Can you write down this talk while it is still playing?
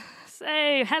So,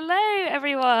 hello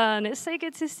everyone. It's so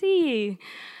good to see you.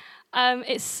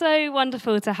 It's so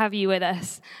wonderful to have you with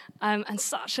us, and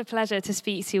such a pleasure to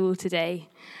speak to you all today.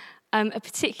 A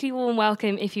particularly warm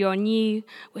welcome if you are new.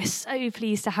 We're so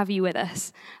pleased to have you with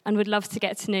us and would love to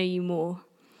get to know you more.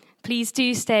 Please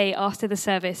do stay after the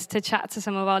service to chat to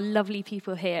some of our lovely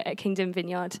people here at Kingdom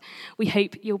Vineyard. We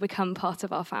hope you'll become part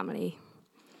of our family.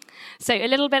 So a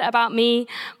little bit about me.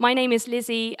 My name is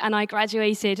Lizzie, and I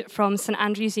graduated from St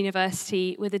Andrews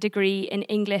University with a degree in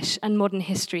English and Modern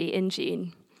History in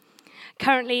June.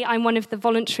 Currently, I'm one of the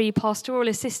voluntary pastoral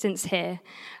assistants here,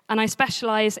 and I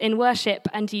specialise in worship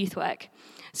and youth work.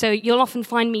 So you'll often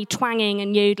find me twanging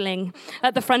and yodeling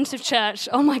at the front of church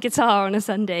on my guitar on a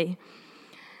Sunday.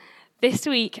 This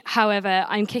week, however,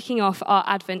 I'm kicking off our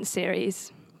Advent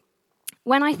series.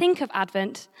 When I think of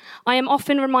Advent, I am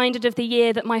often reminded of the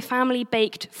year that my family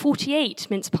baked 48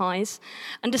 mince pies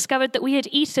and discovered that we had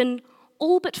eaten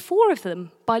all but 4 of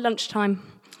them by lunchtime.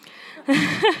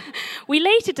 We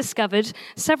later discovered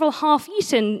several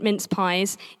half-eaten mince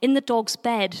pies in the dog's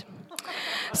bed.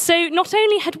 So not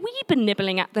only had we been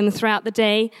nibbling at them throughout the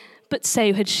day, but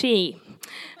so had she.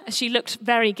 She looked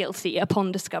very guilty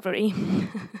upon discovery.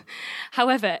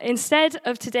 However, instead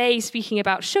of today speaking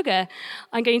about sugar,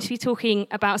 I'm going to be talking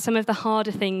about some of the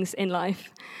harder things in life,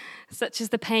 such as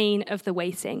the pain of the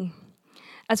waiting,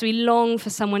 as we long for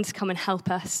someone to come and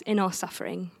help us in our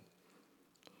suffering.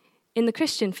 In the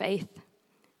Christian faith,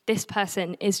 this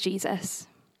person is Jesus.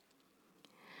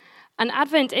 And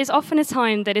Advent is often a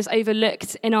time that is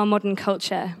overlooked in our modern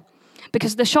culture,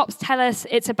 because the shops tell us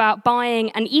it's about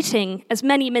buying and eating as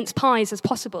many mince pies as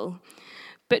possible.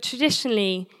 But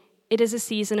traditionally, it is a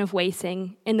season of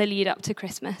waiting in the lead up to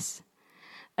Christmas,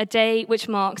 a day which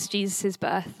marks Jesus'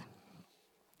 birth.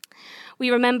 We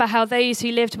remember how those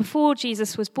who lived before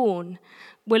Jesus was born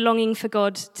were longing for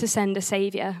God to send a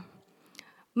saviour,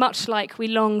 much like we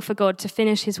long for God to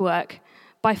finish his work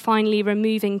by finally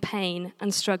removing pain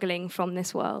and struggling from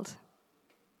this world.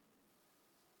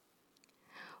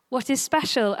 What is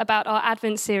special about our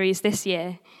Advent series this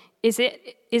year is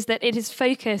that it is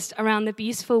focused around the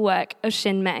beautiful work of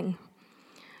Shin Meng,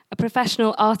 a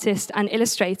professional artist and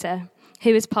illustrator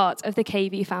who is part of the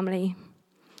KV family.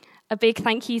 A big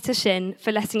thank you to Shin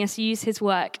for letting us use his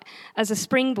work as a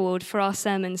springboard for our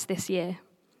sermons this year.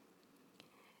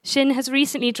 Shin has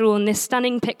recently drawn this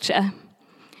stunning picture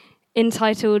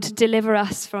entitled "Deliver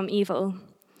Us from Evil"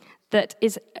 that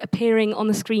is appearing on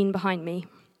the screen behind me.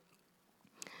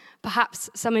 Perhaps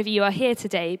some of you are here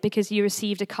today because you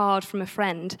received a card from a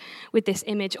friend with this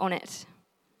image on it.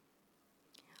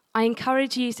 I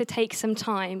encourage you to take some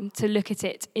time to look at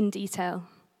it in detail.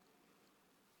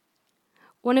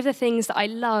 One of the things that I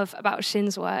love about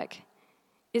Shin's work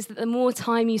is that the more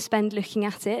time you spend looking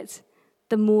at it,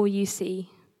 the more you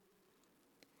see.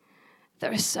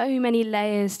 There are so many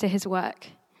layers to his work,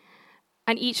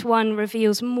 and each one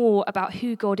reveals more about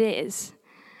who God is,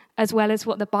 as well as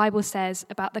what the Bible says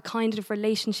about the kind of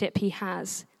relationship he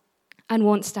has and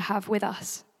wants to have with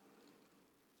us.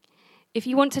 If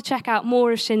you want to check out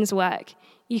more of Shin's work,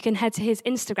 you can head to his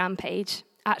Instagram page,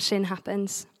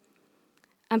 @ShinHappens,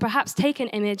 and perhaps take an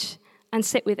image and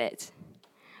sit with it.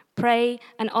 Pray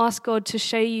and ask God to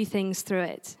show you things through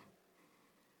it.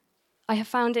 I have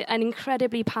found it an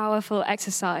incredibly powerful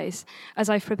exercise as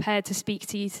I've prepared to speak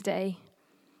to you today.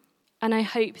 And I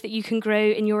hope that you can grow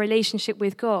in your relationship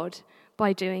with God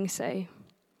by doing so.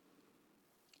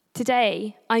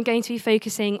 Today, I'm going to be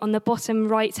focusing on the bottom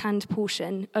right-hand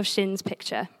portion of Shin's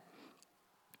picture.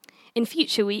 In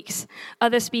future weeks,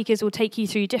 other speakers will take you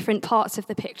through different parts of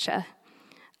the picture,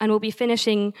 and we'll be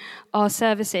finishing our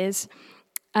services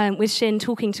with Shin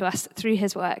talking to us through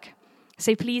his work.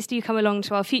 So please do come along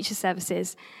to our future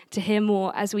services to hear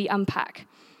more as we unpack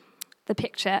the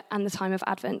picture and the time of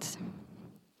Advent.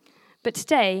 But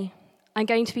today, I'm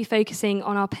going to be focusing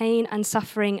on our pain and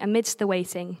suffering amidst the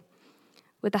waiting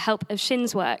with the help of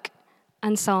Shin's work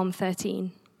and Psalm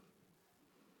 13.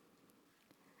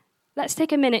 Let's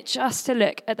take a minute just to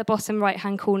look at the bottom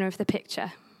right-hand corner of the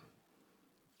picture.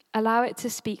 Allow it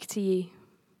to speak to you.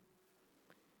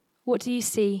 What do you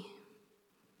see?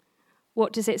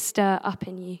 What does it stir up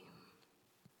in you?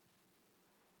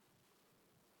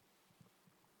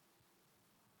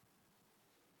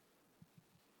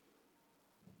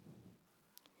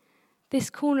 This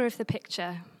corner of the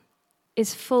picture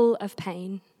is full of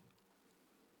pain.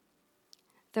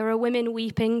 There are women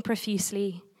weeping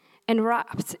profusely,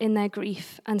 enwrapped in their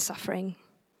grief and suffering.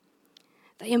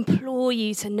 They implore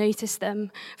you to notice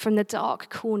them from the dark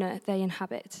corner they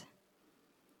inhabit.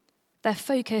 Their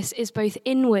focus is both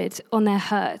inward on their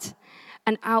hurt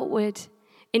and outward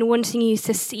in wanting you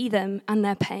to see them and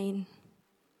their pain.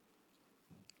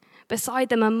 Beside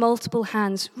them are multiple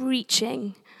hands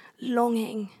reaching,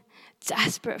 longing,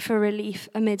 desperate for relief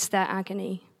amidst their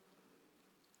agony.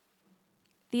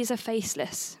 These are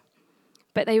faceless,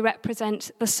 but they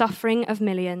represent the suffering of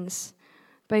millions,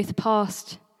 both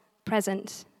past,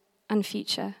 present, and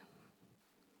future.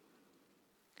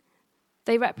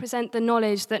 They represent the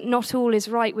knowledge that not all is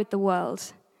right with the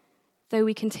world, though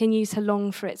we continue to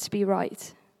long for it to be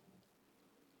right.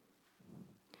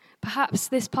 Perhaps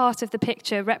this part of the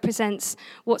picture represents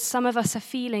what some of us are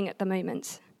feeling at the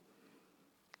moment.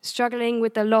 Struggling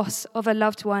with the loss of a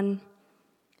loved one,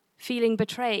 feeling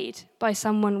betrayed by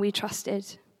someone we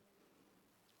trusted,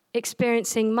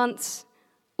 experiencing months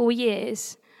or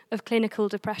years of clinical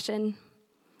depression,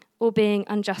 or being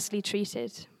unjustly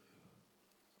treated.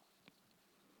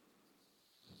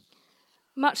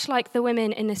 Much like the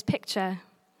women in this picture,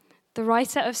 the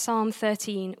writer of Psalm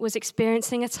 13 was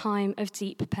experiencing a time of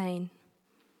deep pain.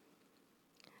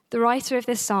 The writer of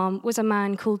this psalm was a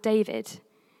man called David,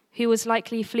 who was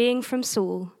likely fleeing from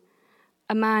Saul,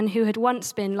 a man who had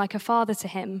once been like a father to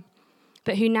him,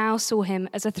 but who now saw him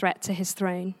as a threat to his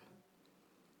throne.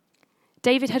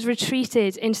 David had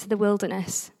retreated into the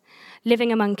wilderness,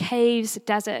 living among caves,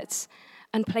 deserts,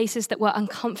 and places that were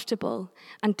uncomfortable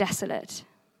and desolate.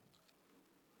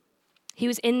 He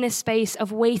was in this space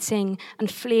of waiting and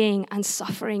fleeing and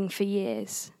suffering for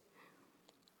years.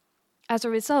 As a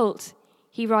result,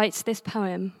 he writes this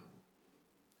poem,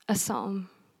 a psalm,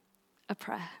 a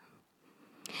prayer,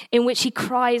 in which he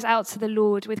cries out to the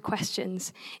Lord with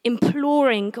questions,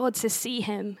 imploring God to see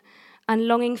him and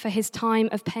longing for his time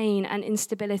of pain and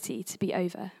instability to be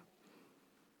over.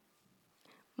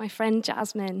 My friend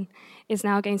Jasmine is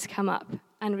now going to come up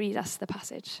and read us the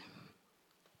passage.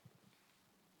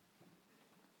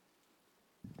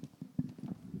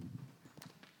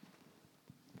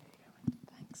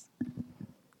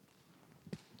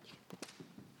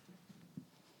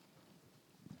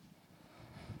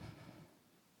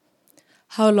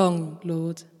 How long,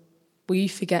 Lord, will you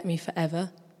forget me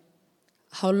forever?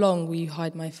 How long will you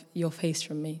hide your face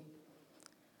from me?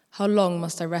 How long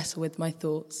must I wrestle with my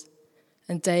thoughts,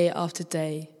 and day after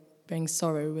day bring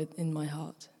sorrow within my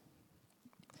heart?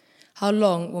 How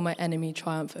long will my enemy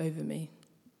triumph over me?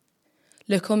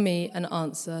 Look on me and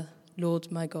answer,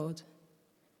 Lord my God.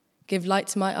 Give light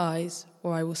to my eyes,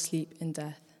 or I will sleep in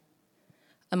death.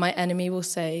 And my enemy will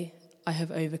say, I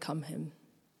have overcome him.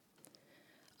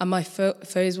 And my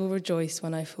foes will rejoice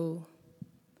when I fall.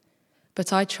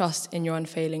 But I trust in your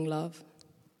unfailing love.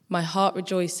 My heart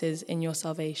rejoices in your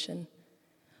salvation.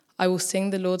 I will sing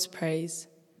the Lord's praise,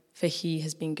 for he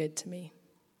has been good to me.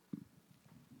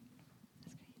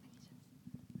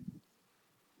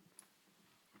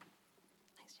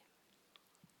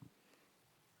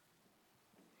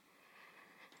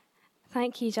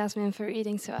 Thank you, Jasmine, for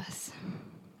reading to us.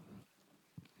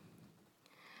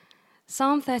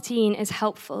 Psalm 13 is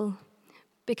helpful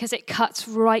because it cuts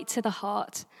right to the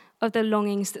heart of the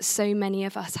longings that so many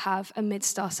of us have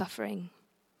amidst our suffering.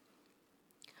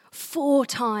 4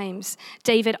 times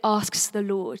David asks the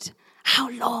Lord, how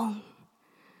long?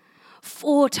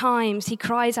 4 times he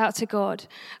cries out to God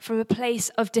from a place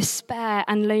of despair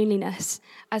and loneliness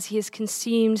as he is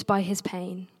consumed by his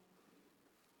pain.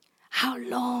 How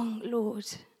long, Lord?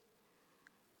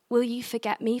 Will you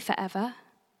forget me forever?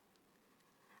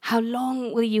 How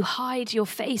long will you hide your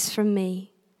face from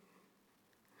me?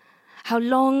 How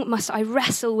long must I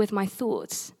wrestle with my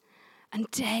thoughts and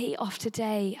day after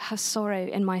day have sorrow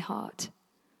in my heart?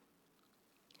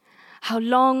 How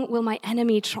long will my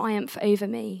enemy triumph over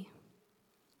me?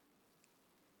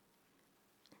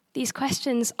 These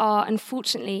questions are,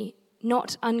 unfortunately,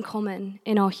 not uncommon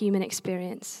in our human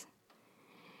experience.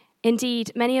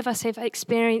 Indeed, many of us have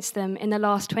experienced them in the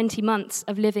last 20 months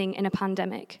of living in a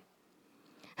pandemic.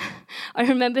 I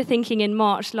remember thinking in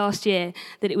March last year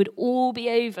that it would all be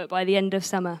over by the end of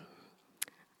summer.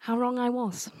 How wrong I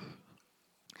was.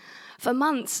 For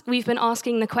months, we've been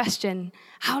asking the question,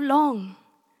 how long?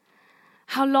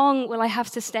 How long will I have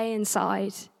to stay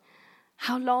inside?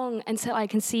 How long until I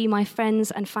can see my friends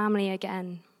and family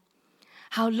again?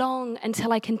 How long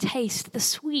until I can taste the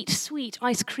sweet, sweet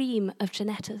ice cream of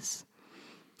Janetta's?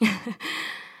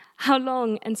 How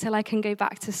long until I can go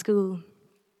back to school?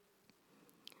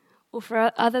 Or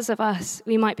for others of us,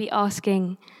 we might be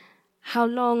asking, how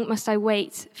long must I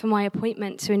wait for my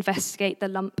appointment to investigate the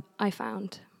lump I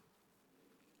found?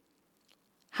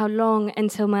 How long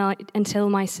until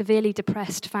my severely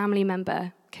depressed family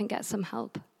member can get some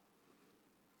help?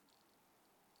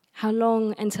 How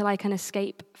long until I can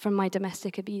escape from my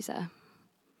domestic abuser?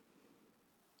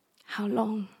 How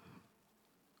long?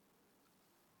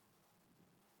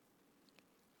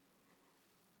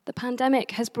 The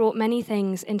pandemic has brought many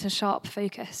things into sharp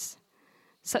focus,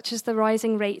 such as the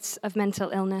rising rates of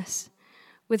mental illness,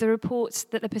 with the reports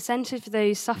that the percentage of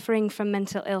those suffering from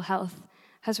mental ill health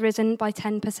has risen by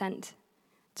 10%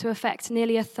 to affect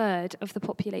nearly a third of the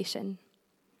population.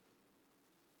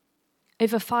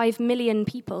 Over 5 million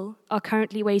people are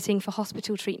currently waiting for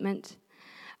hospital treatment,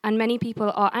 and many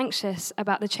people are anxious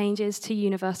about the changes to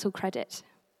universal credit.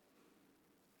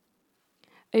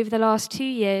 Over the last 2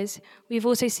 years, we've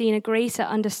also seen a greater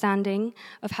understanding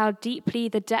of how deeply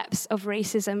the depths of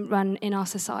racism run in our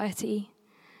society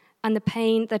and the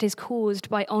pain that is caused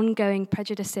by ongoing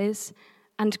prejudices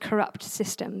and corrupt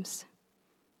systems.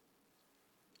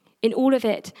 In all of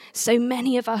it, so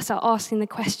many of us are asking the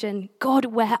question, God,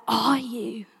 where are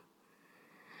you?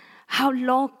 How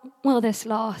long will this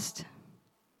last?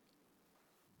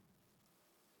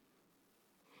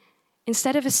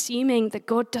 Instead of assuming that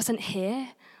God doesn't hear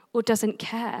or doesn't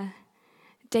care,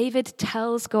 David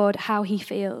tells God how he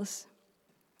feels,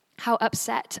 how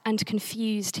upset and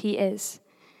confused he is.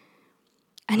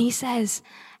 And he says,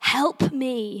 "Help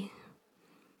me."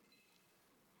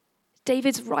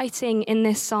 David's writing in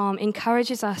this psalm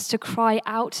encourages us to cry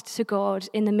out to God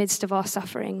in the midst of our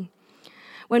suffering.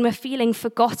 When we're feeling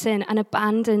forgotten and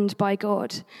abandoned by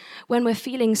God, when we're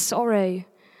feeling sorrow,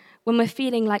 when we're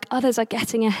feeling like others are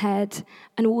getting ahead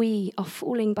and we are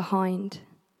falling behind.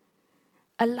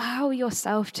 Allow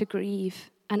yourself to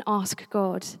grieve and ask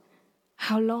God,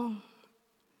 how long?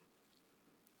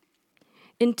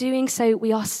 In doing so,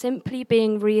 we are simply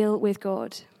being real with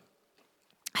God.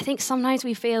 I think sometimes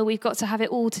we feel we've got to have it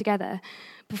all together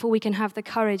before we can have the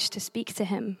courage to speak to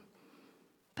him.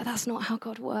 But that's not how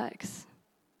God works.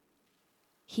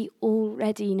 He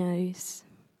already knows.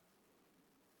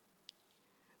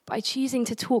 By choosing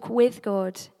to talk with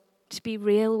God, to be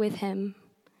real with him,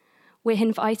 we're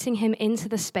inviting him into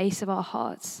the space of our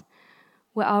hearts,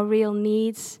 where our real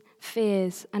needs,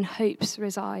 fears, and hopes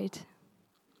reside.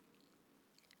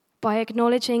 By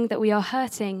acknowledging that we are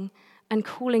hurting and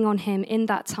calling on him in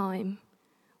that time,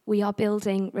 we are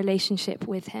building relationship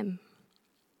with him.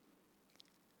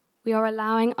 We are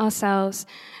allowing ourselves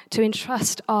to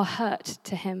entrust our hurt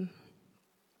to him.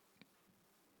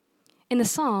 In the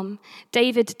psalm,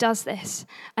 David does this,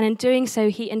 and in doing so,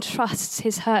 he entrusts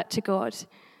his hurt to God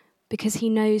because he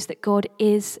knows that God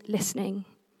is listening.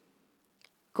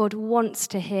 God wants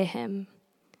to hear him,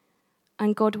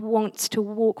 and God wants to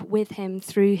walk with him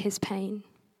through his pain.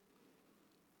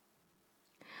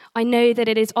 I know that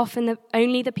it is often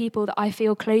only the people that I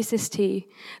feel closest to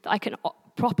that I can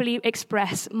properly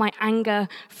express my anger,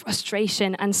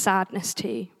 frustration, and sadness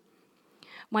to.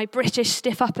 My British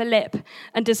stiff upper lip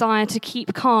and desire to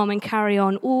keep calm and carry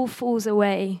on all falls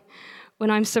away when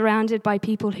I'm surrounded by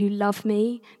people who love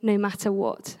me no matter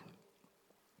what.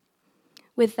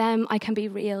 With them, I can be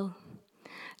real,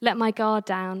 let my guard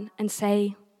down and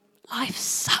say, life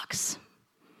sucks.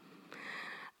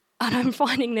 And I'm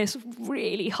finding this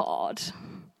really hard.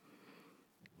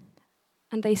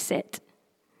 And they sit,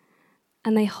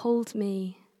 and they hold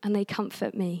me, and they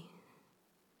comfort me.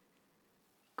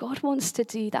 God wants to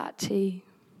do that too.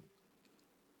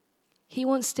 He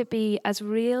wants to be as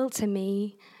real to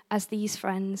me as these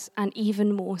friends, and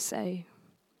even more so.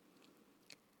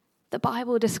 The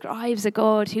Bible describes a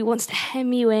God who wants to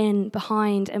hem you in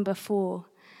behind and before,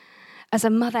 as a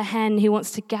mother hen who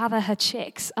wants to gather her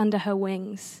chicks under her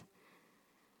wings,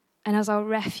 and as our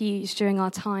refuge during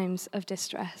our times of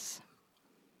distress.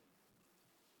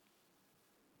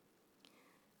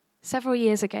 Several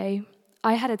years ago,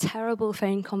 I had a terrible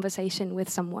phone conversation with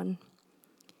someone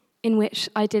in which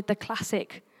I did the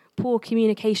classic poor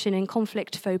communication and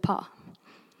conflict faux pas.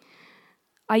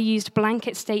 I used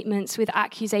blanket statements with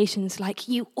accusations like,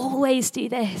 you always do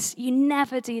this, you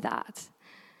never do that,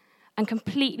 and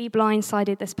completely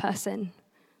blindsided this person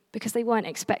because they weren't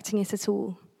expecting it at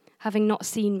all, having not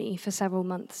seen me for several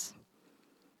months.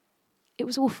 It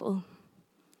was awful,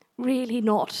 really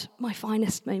not my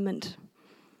finest moment,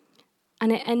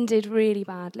 and it ended really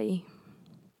badly.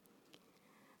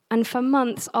 And for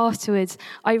months afterwards,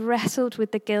 I wrestled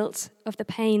with the guilt of the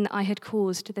pain that I had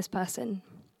caused to this person,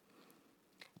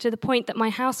 to the point that my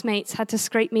housemates had to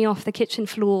scrape me off the kitchen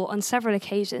floor on several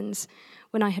occasions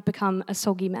when I had become a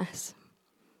soggy mess.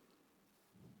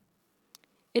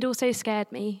 It also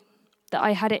scared me that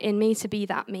I had it in me to be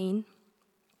that mean,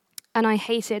 and I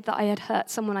hated that I had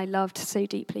hurt someone I loved so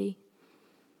deeply.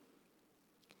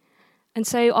 And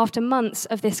so after months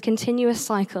of this continuous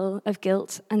cycle of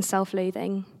guilt and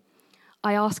self-loathing,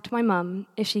 I asked my mum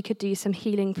if she could do some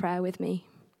healing prayer with me.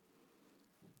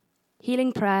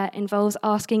 Healing prayer involves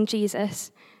asking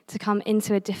Jesus to come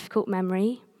into a difficult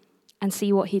memory and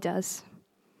see what he does.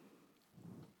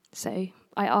 So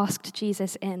I asked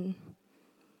Jesus in.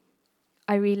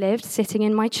 I relived sitting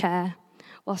in my chair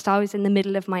whilst I was in the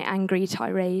middle of my angry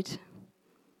tirade.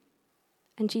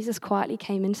 And Jesus quietly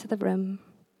came into the room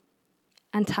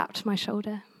and tapped my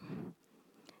shoulder,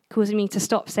 causing me to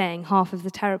stop saying half of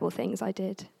the terrible things I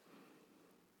did.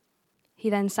 He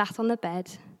then sat on the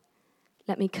bed,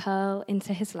 let me curl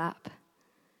into his lap,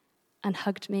 and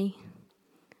hugged me,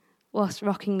 whilst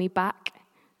rocking me back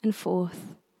and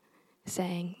forth,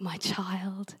 saying, "My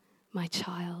child, my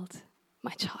child,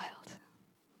 my child."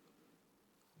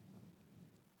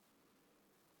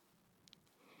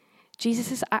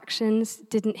 Jesus' actions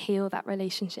didn't heal that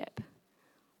relationship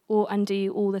or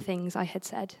undo all the things I had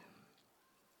said.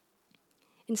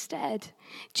 Instead,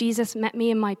 Jesus met me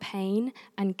in my pain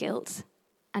and guilt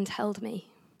and held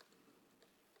me.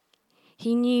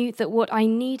 He knew that what I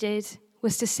needed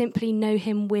was to simply know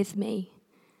him with me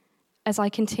as I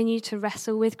continued to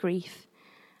wrestle with grief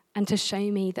and to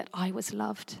show me that I was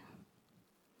loved.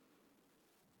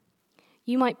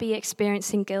 You might be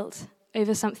experiencing guilt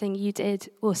over something you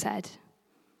did or said.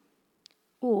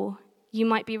 Or you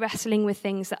might be wrestling with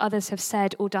things that others have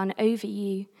said or done over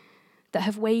you that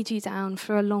have weighed you down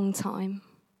for a long time.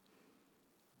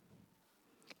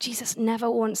 Jesus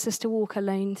never wants us to walk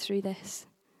alone through this,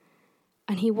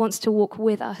 and he wants to walk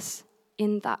with us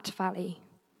in that valley.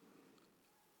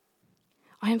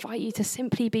 I invite you to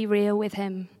simply be real with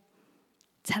him.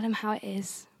 Tell him how it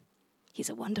is. He's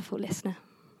a wonderful listener.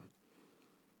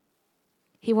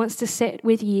 He wants to sit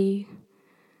with you,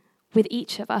 with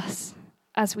each of us,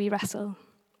 as we wrestle.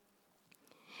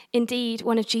 Indeed,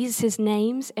 one of Jesus'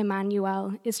 names,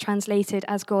 Emmanuel, is translated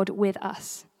as God with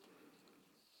us.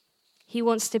 He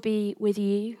wants to be with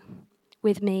you,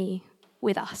 with me,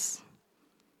 with us,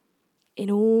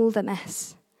 in all the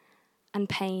mess and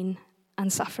pain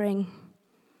and suffering.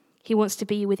 He wants to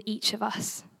be with each of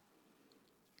us.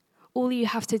 All you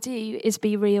have to do is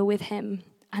be real with him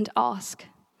and ask.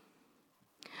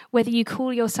 Whether you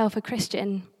call yourself a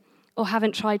Christian or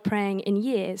haven't tried praying in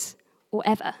years or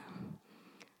ever,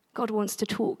 God wants to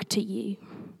talk to you.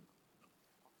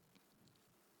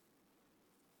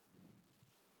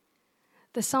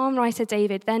 The psalm writer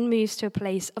David then moves to a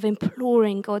place of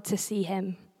imploring God to see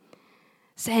him,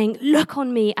 saying, "Look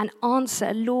on me and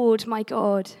answer, Lord my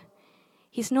God."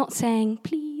 He's not saying,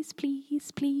 "Please,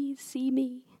 please, please see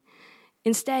me."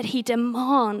 Instead, he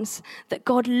demands that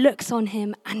God looks on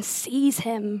him and sees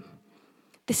him.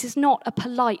 This is not a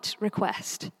polite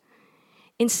request.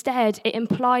 Instead, it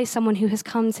implies someone who has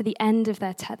come to the end of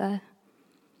their tether.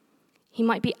 He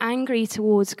might be angry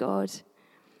towards God,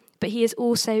 but he is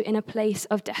also in a place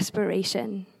of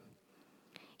desperation.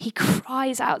 He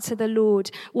cries out to the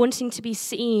Lord, wanting to be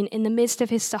seen in the midst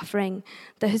of his suffering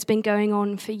that has been going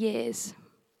on for years.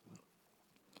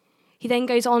 He then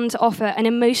goes on to offer an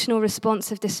emotional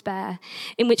response of despair,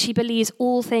 in which he believes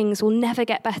all things will never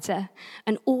get better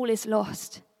and all is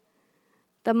lost.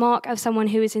 The mark of someone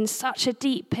who is in such a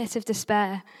deep pit of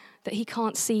despair that he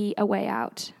can't see a way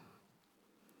out.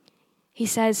 He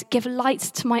says, "Give light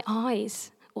to my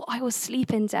eyes, or I will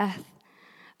sleep in death,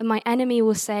 and my enemy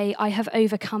will say, I have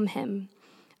overcome him,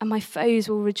 and my foes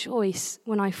will rejoice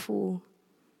when I fall."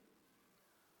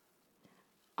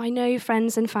 I know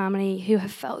friends and family who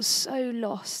have felt so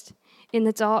lost in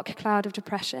the dark cloud of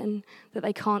depression that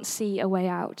they can't see a way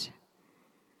out.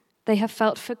 They have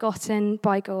felt forgotten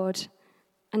by God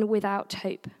and without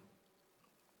hope.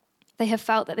 They have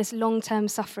felt that this long-term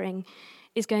suffering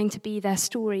is going to be their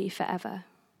story forever.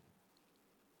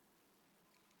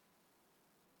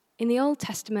 In the Old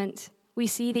Testament, we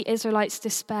see the Israelites'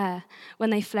 despair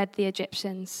when they fled the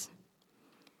Egyptians.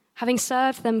 Having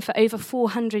served them for over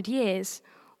 400 years,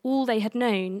 all they had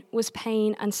known was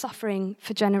pain and suffering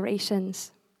for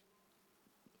generations.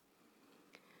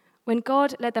 When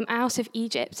God led them out of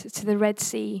Egypt to the Red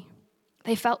Sea,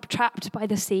 they felt trapped by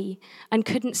the sea and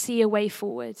couldn't see a way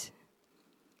forward.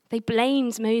 They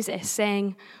blamed Moses,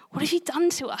 saying, "What have you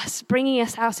done to us, bringing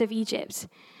us out of Egypt?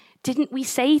 Didn't we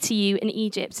say to you in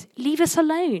Egypt, 'Leave us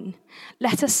alone,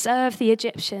 let us serve the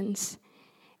Egyptians'?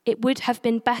 It would have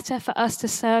been better for us to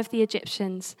serve the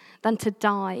Egyptians than to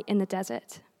die in the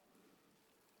desert."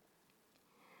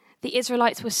 The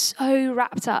Israelites were so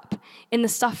wrapped up in the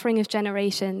suffering of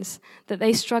generations that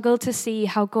they struggled to see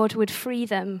how God would free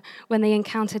them when they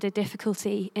encountered a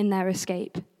difficulty in their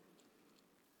escape.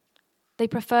 They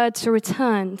preferred to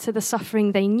return to the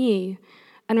suffering they knew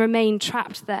and remain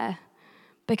trapped there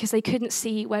because they couldn't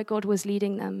see where God was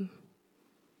leading them.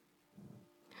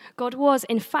 God was,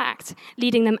 in fact,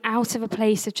 leading them out of a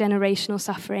place of generational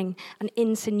suffering and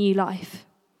into new life.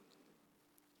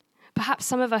 Perhaps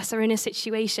some of us are in a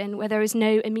situation where there is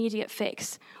no immediate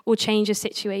fix or change of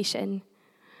situation,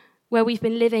 where we've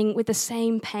been living with the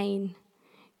same pain,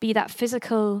 be that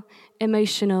physical,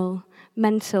 emotional,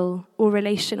 mental, or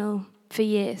relational, for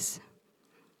years.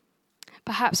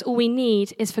 Perhaps all we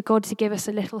need is for God to give us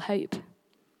a little hope,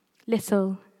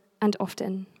 little and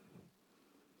often.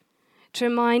 To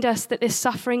remind us that this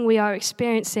suffering we are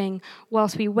experiencing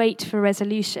whilst we wait for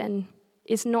resolution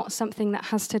is not something that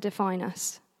has to define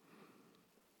us.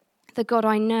 The God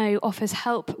I know offers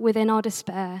help within our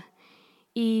despair,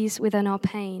 ease within our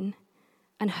pain,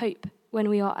 and hope when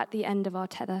we are at the end of our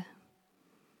tether.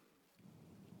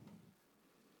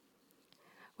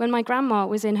 When my grandma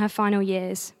was in her final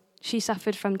years, she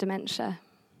suffered from dementia.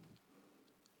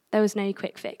 There was no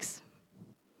quick fix.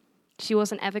 She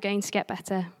wasn't ever going to get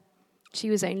better. She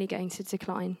was only going to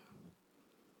decline.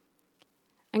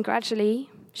 And gradually,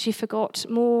 she forgot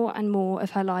more and more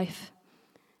of her life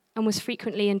and was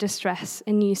frequently in distress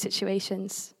in new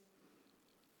situations.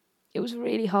 It was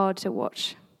really hard to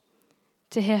watch,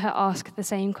 to hear her ask the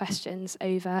same questions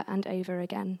over and over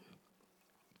again.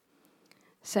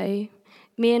 So,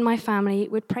 me and my family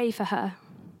would pray for her,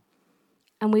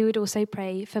 and we would also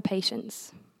pray for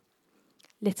patience,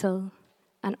 little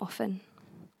and often.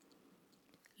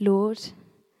 Lord,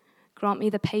 grant me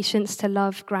the patience to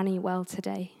love Granny well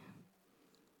today.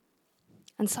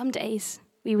 And some days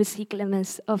we would see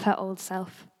glimmers of her old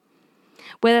self.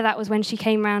 Whether that was when she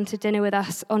came round to dinner with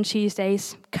us on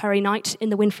Tuesdays, curry night in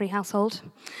the Winfrey household,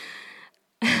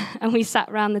 and we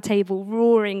sat round the table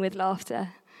roaring with laughter,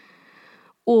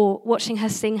 or watching her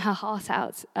sing her heart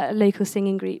out at a local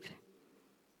singing group.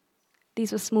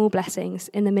 These were small blessings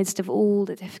in the midst of all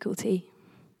the difficulty.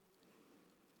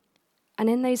 And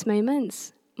in those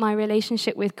moments, my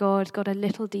relationship with God got a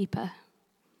little deeper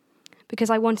because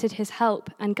I wanted his help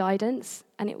and guidance,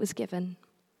 and it was given.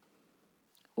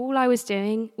 All I was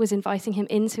doing was inviting him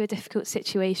into a difficult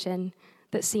situation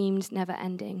that seemed never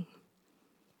ending.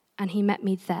 And he met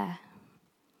me there,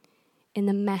 in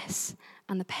the mess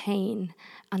and the pain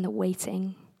and the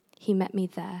waiting. He met me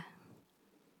there.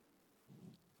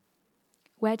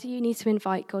 Where do you need to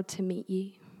invite God to meet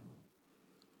you?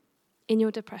 In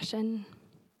your depression,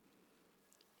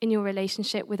 in your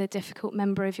relationship with a difficult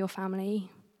member of your family,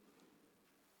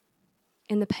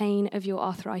 in the pain of your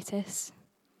arthritis.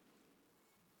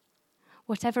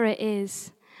 Whatever it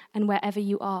is, and wherever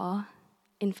you are,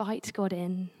 invite God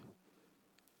in.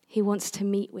 He wants to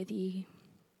meet with you.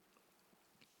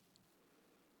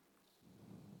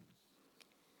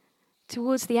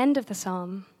 Towards the end of the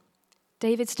psalm,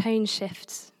 David's tone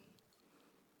shifts.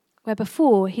 Where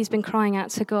before he's been crying out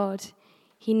to God,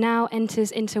 he now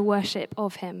enters into worship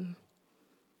of him.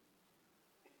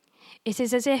 It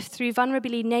is as if through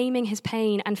vulnerably naming his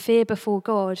pain and fear before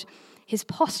God, his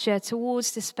posture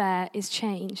towards despair is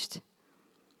changed.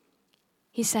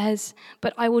 He says,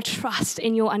 "But I will trust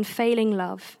in your unfailing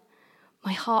love.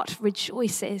 My heart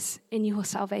rejoices in your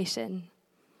salvation.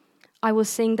 I will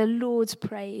sing the Lord's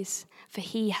praise, for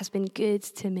he has been good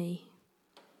to me."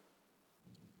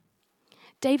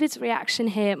 David's reaction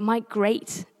here might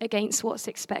grate against what's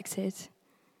expected.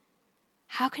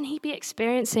 How can he be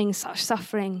experiencing such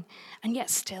suffering and yet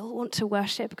still want to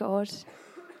worship God?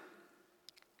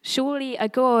 Surely a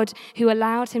God who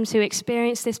allowed him to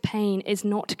experience this pain is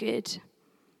not good.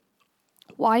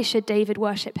 Why should David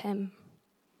worship him?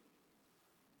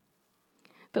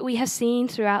 But we have seen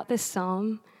throughout this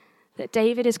psalm that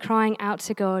David is crying out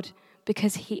to God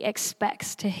because he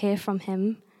expects to hear from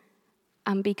him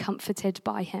and be comforted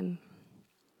by him.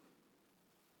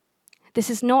 This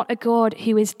is not a God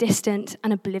who is distant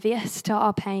and oblivious to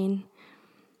our pain,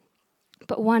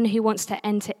 but one who wants to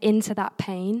enter into that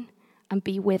pain and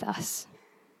be with us.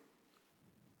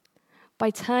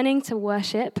 By turning to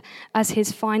worship as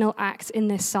his final act in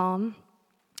this psalm,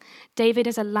 David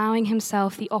is allowing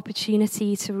himself the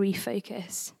opportunity to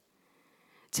refocus,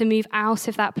 to move out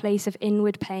of that place of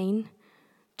inward pain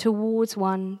towards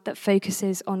one that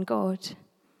focuses on God.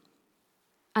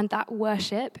 And that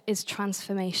worship is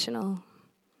transformational.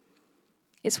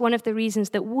 It's one of the reasons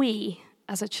that we,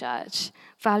 as a church,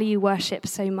 value worship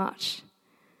so much.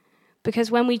 Because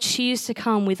when we choose to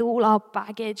come with all our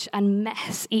baggage and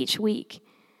mess each week,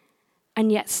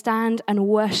 and yet stand and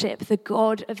worship the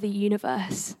God of the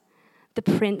universe, the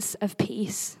Prince of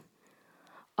Peace,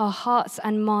 our hearts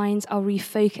and minds are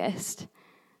refocused,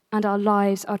 and our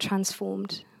lives are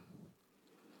transformed.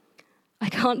 I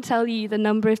can't tell you the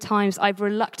number of times I've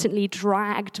reluctantly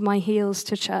dragged my heels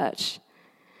to church,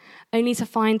 only to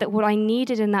find that what I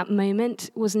needed in that moment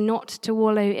was not to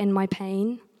wallow in my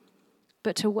pain,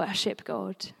 but to worship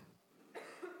God.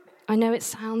 I know it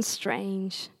sounds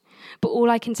strange, but all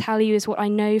I can tell you is what I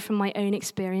know from my own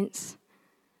experience,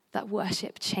 that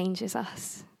worship changes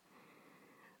us.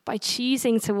 By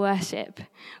choosing to worship,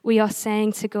 we are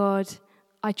saying to God,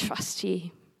 I trust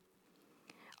you.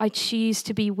 I choose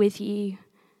to be with you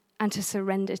and to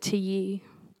surrender to you.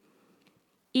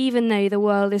 Even though the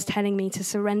world is telling me to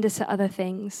surrender to other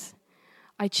things,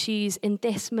 I choose in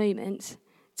this moment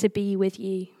to be with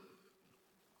you.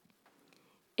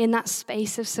 In that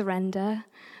space of surrender,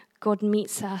 God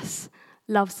meets us,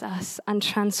 loves us, and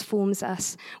transforms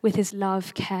us with his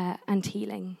love, care, and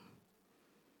healing.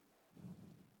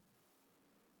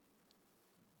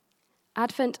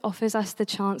 Advent offers us the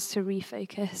chance to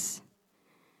refocus,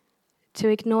 to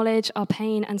acknowledge our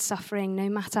pain and suffering no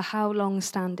matter how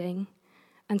long-standing,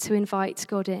 and to invite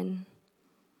God in.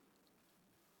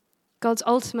 God's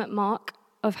ultimate mark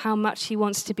of how much he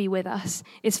wants to be with us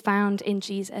is found in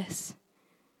Jesus.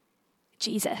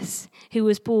 Jesus, who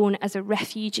was born as a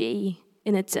refugee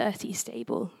in a dirty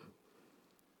stable.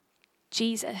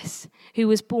 Jesus, who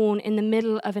was born in the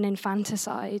middle of an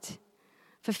infanticide,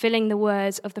 fulfilling the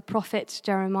words of the prophet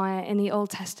Jeremiah in the Old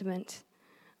Testament.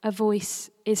 A voice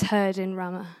is heard in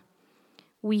Ramah,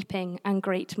 weeping and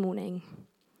great mourning.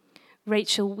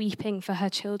 Rachel weeping for her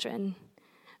children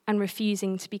and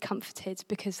refusing to be comforted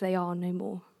because they are no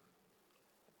more.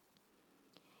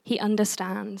 He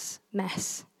understands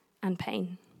mess and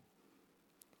pain.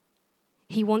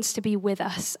 He wants to be with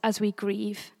us as we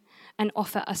grieve and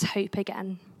offer us hope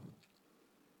again.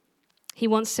 He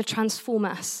wants to transform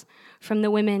us from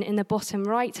the women in the bottom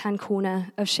right-hand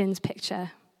corner of Shin's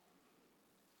picture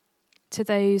to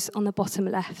those on the bottom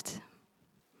left,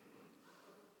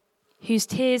 whose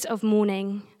tears of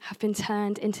mourning have been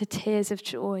turned into tears of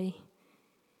joy,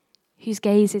 whose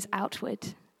gaze is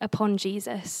outward upon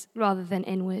Jesus rather than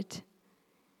inward,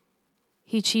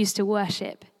 who choose to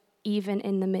worship even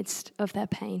in the midst of their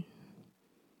pain.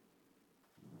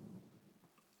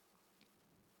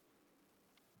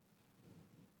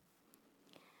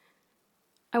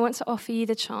 I want to offer you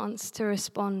the chance to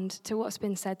respond to what's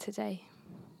been said today.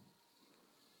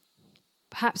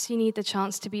 Perhaps you need the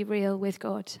chance to be real with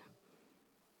God,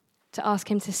 to ask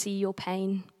him to see your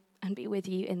pain and be with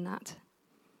you in that.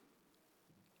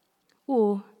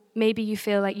 Or maybe you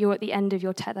feel like you're at the end of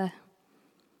your tether.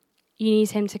 You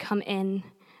need him to come in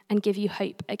and give you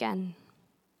hope again.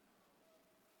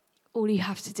 All you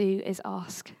have to do is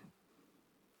ask.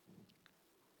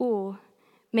 Or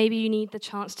maybe you need the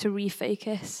chance to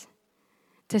refocus,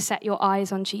 to set your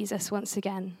eyes on Jesus once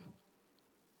again.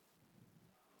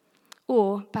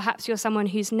 Or perhaps you're someone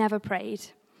who's never prayed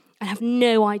and have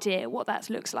no idea what that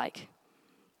looks like.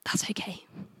 That's okay.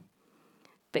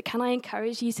 But can I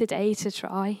encourage you today to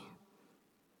try?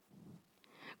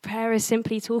 Prayer is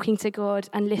simply talking to God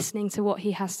and listening to what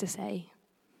he has to say.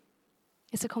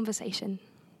 It's a conversation.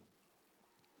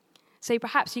 So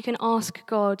perhaps you can ask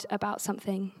God about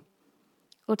something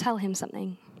or tell him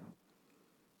something.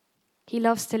 He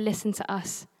loves to listen to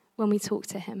us when we talk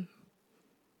to him.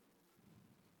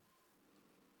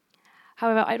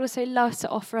 However, I'd also love to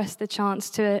offer us the chance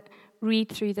to read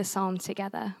through the psalm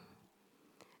together.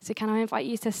 So can I invite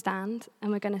you to stand,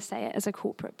 and we're going to say it as a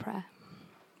corporate prayer.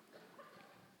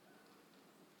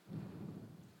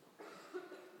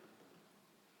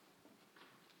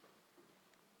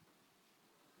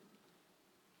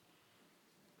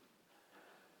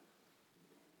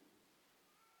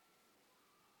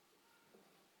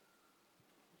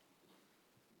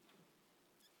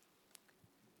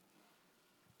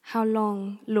 How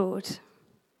long, Lord,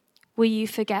 will you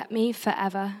forget me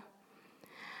forever?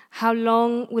 How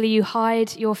long will you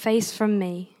hide your face from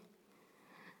me?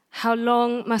 How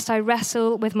long must I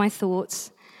wrestle with my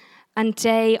thoughts and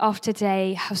day after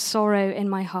day have sorrow in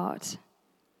my heart?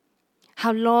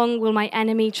 How long will my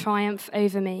enemy triumph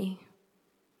over me?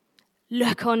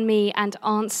 Look on me and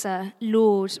answer,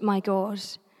 Lord my God.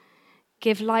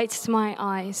 Give light to my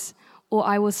eyes, or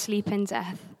I will sleep in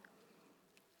death.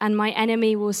 And my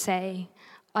enemy will say,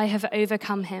 I have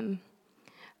overcome him,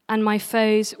 and my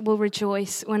foes will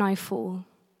rejoice when I fall.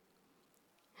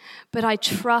 But I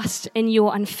trust in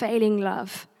your unfailing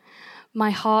love. My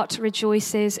heart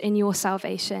rejoices in your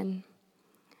salvation.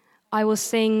 I will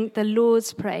sing the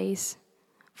Lord's praise,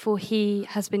 for he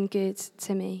has been good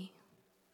to me.